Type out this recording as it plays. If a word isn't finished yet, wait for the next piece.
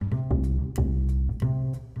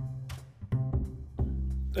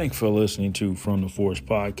Thanks for listening to From the Forest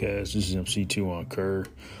podcast. This is MC2 on Kerr.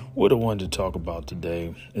 What I wanted to talk about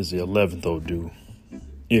today is the 11th Odu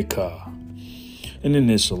Ika. And in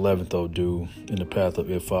this 11th Odu, in the path of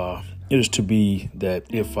Ifa, it is to be that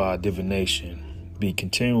Ifa divination be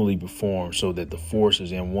continually performed so that the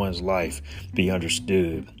forces in one's life be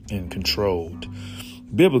understood and controlled.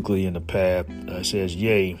 Biblically in the path, it says,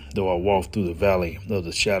 "Yea, though I walk through the valley of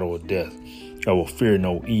the shadow of death, I will fear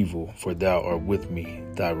no evil, for thou art with me.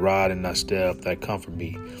 Thy rod and thy staff, thy comfort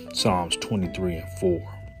me." Psalms 23:4.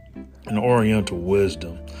 In Oriental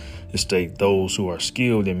wisdom, it states those who are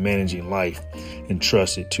skilled in managing life and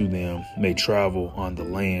trust it to them may travel on the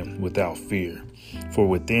land without fear, for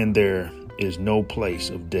within there is no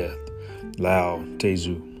place of death. Lao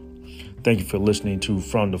Tezu. Thank you for listening to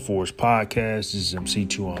From the Forest podcast. This is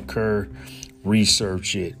MC2 on Kerr.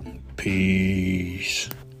 Research it. Peace.